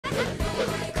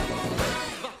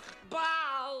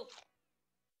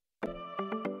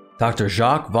Dr.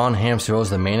 Jacques Von Hamsterviel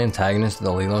is the main antagonist of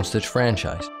the Lilo and Stitch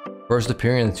franchise, first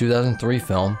appearing in the 2003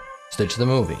 film Stitch the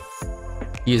Movie.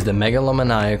 He is the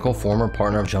megalomaniacal former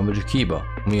partner of Jumbo Jacques,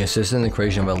 whom he assisted in the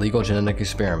creation of illegal genetic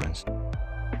experiments.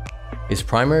 His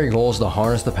primary goal is to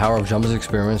harness the power of Jumbo's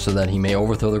experiments so that he may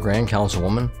overthrow the Grand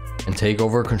Councilwoman and take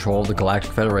over control of the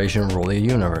Galactic Federation and rule the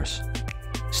universe.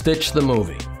 Stitch the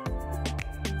Movie.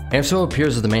 Hamsterviel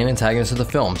appears as the main antagonist of the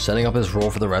film, setting up his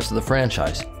role for the rest of the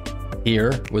franchise.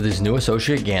 Here, with his new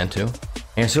associate Gantu,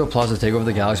 Hamsterviel plots to take over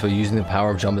the galaxy by using the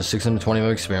power of Jumbo's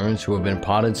 625 experiments who have been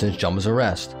podded since Jumbo's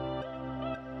arrest.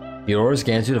 He orders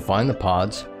Gantu to find the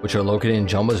pods, which are located in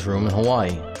Jumbo's room in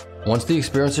Hawaii. Once the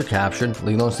experiments are captured,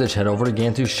 Lilo and Stitch head over to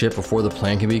Gantu's ship before the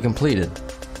plan can be completed.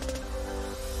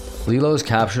 Lilo is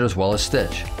captured as well as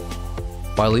Stitch.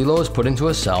 While Lilo is put into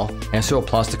a cell, Hamsterviel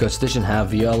plots to cut Stitch in half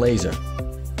via a laser.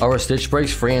 However, Stitch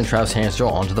breaks free and traps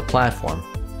Hamsterviel onto the platform.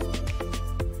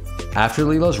 After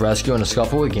Lilo's rescue and a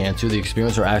scuffle with Gantu, the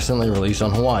experiments are accidentally released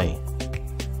on Hawaii.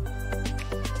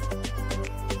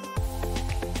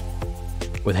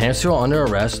 With Hamsterviel under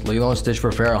arrest, Lilo and Stitch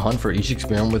prepare a hunt for each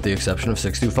experiment with the exception of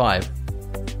 625,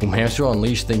 whom Hamsterviel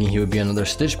unleashed thinking he would be another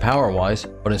Stitch power-wise,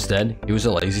 but instead, he was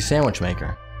a lazy sandwich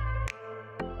maker.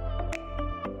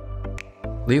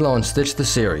 Lilo and Stitch the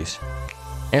series.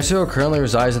 Hamsterviel currently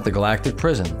resides at the Galactic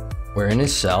Prison, where in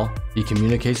his cell, he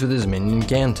communicates with his minion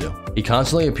Gantu. He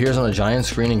constantly appears on a giant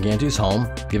screen in Gantu's home,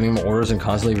 giving him orders and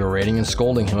constantly berating and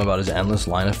scolding him about his endless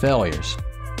line of failures.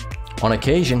 On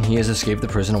occasion, he has escaped the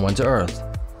prison and went to Earth.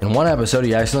 In one episode,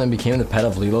 he accidentally became the pet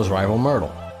of Lilo's rival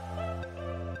Myrtle.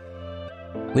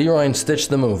 Leroy and Stitch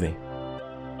the Movie.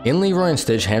 In Leroy and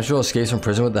Stitch, Hamsterviel escapes from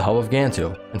prison with the help of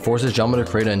Gantu, and forces Jumbo to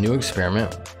create a new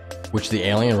experiment, which the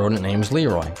alien rodent names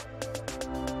Leroy.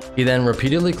 He then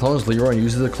repeatedly clones Leroy and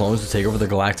uses the clones to take over the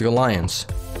Galactic Alliance,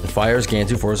 and fires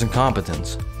Gantu for his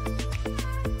incompetence.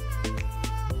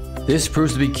 This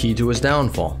proves to be key to his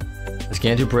downfall, as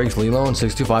Gantu breaks Lilo and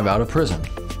 625 out of prison.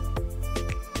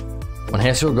 When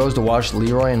Hamsterviel goes to watch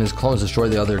Leroy and his clones destroy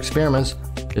the other experiments,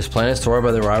 his plan is thwarted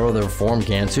by the arrival of the reformed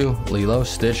Gantu, Lilo,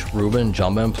 Stitch, Reuben,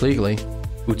 Jumbo, and Pleagley,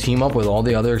 who team up with all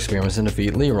the other experiments and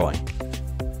defeat Leroy.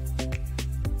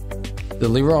 The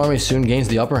Leroy army soon gains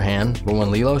the upper hand, but when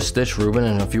Lilo, Stitch, Reuben,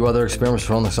 and a few other experiments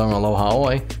throw on the song Aloha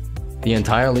Oi, the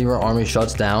entire Leroy army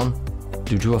shuts down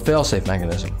due to a failsafe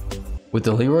mechanism. With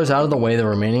the Leroys out of the way, the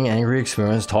remaining angry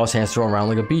experiments toss Hamsterviel around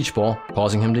like a beach ball,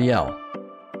 causing him to yell.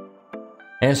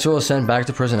 Hamsterviel is sent back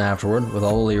to prison afterward, with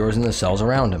all the Leroys in the cells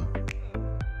around him.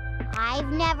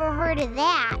 I've never heard of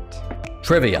that.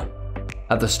 Trivia.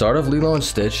 At the start of Lilo and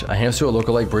Stitch, a Hamsterviel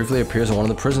lookalike briefly appears in one of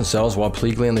the prison cells while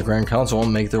Pleagley and the Grand Council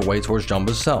make their way towards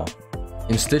Jumbo's cell.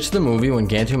 In Stitch the Movie, when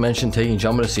Gantu mentioned taking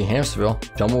Jumbo to see Hamsterviel,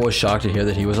 Jumbo was shocked to hear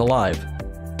that he was alive.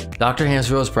 Dr.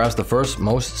 Hamsterviel is perhaps the first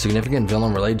most significant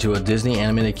villain related to a Disney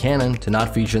animated canon to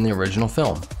not feature in the original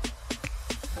film.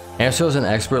 Hamsterviel is an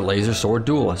expert laser sword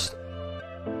duelist.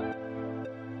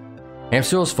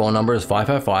 Hamsterviel's phone number is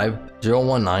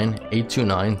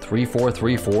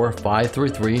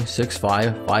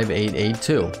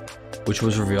 555-019-829-3434-533-655882, which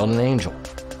was revealed in Angel.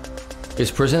 His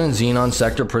prison in Xenon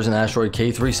Sector Prison Asteroid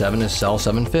K37 is Cell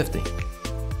 750.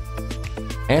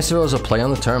 Hamsterviel is a play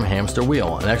on the term hamster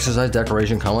wheel, an exercise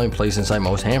decoration commonly placed inside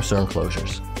most hamster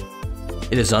enclosures.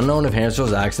 It is unknown if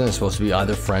Hamsterviel's accent is supposed to be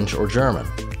either French or German.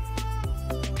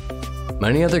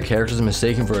 Many other characters are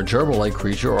mistaken for a gerbil-like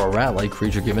creature or a rat-like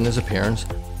creature given his appearance,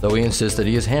 though he insists that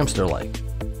he is hamster-like.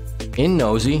 In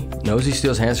Nosy, Nosy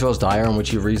steals Hamsterviel's diary in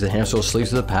which he reads that Hamsterviel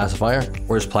sleeps with a pacifier,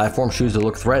 where his platform shoes to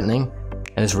look threatening,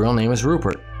 and his real name is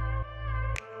Rupert.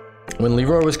 When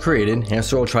Leroy was created,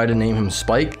 Hamsterviel tried to name him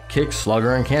Spike, Kick,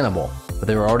 Slugger, and Cannibal, but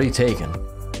they were already taken.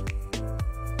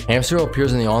 Hamsterviel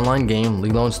appears in the online game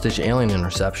Lilo and Stitch Alien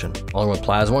Interception, along with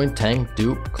Plasmoid, Tank,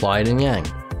 Dupe, Clyde, and Yang.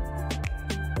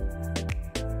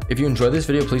 If you enjoyed this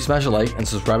video, please smash a like and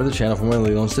subscribe to the channel for more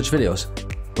Lilo and Stitch videos.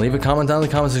 Leave a comment down in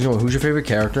the comment section with who's your favorite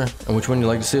character and which one you'd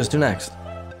like to see us do next.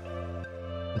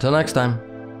 Until next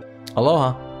time,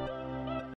 aloha!